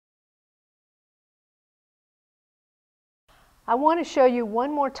I want to show you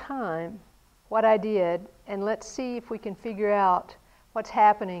one more time what I did, and let's see if we can figure out what's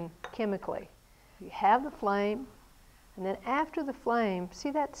happening chemically. You have the flame, and then after the flame,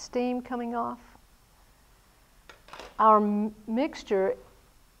 see that steam coming off? Our mixture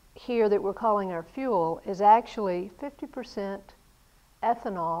here that we're calling our fuel is actually 50%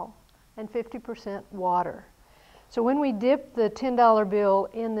 ethanol and 50% water. So when we dip the $10 bill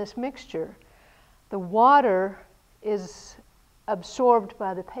in this mixture, the water is absorbed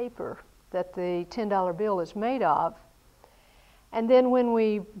by the paper that the $10 bill is made of. And then when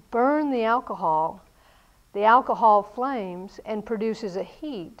we burn the alcohol flames and produces a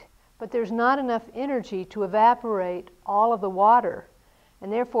heat, but there's not enough energy to evaporate all of the water,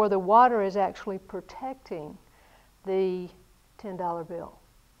 and therefore the water is actually protecting the $10 bill.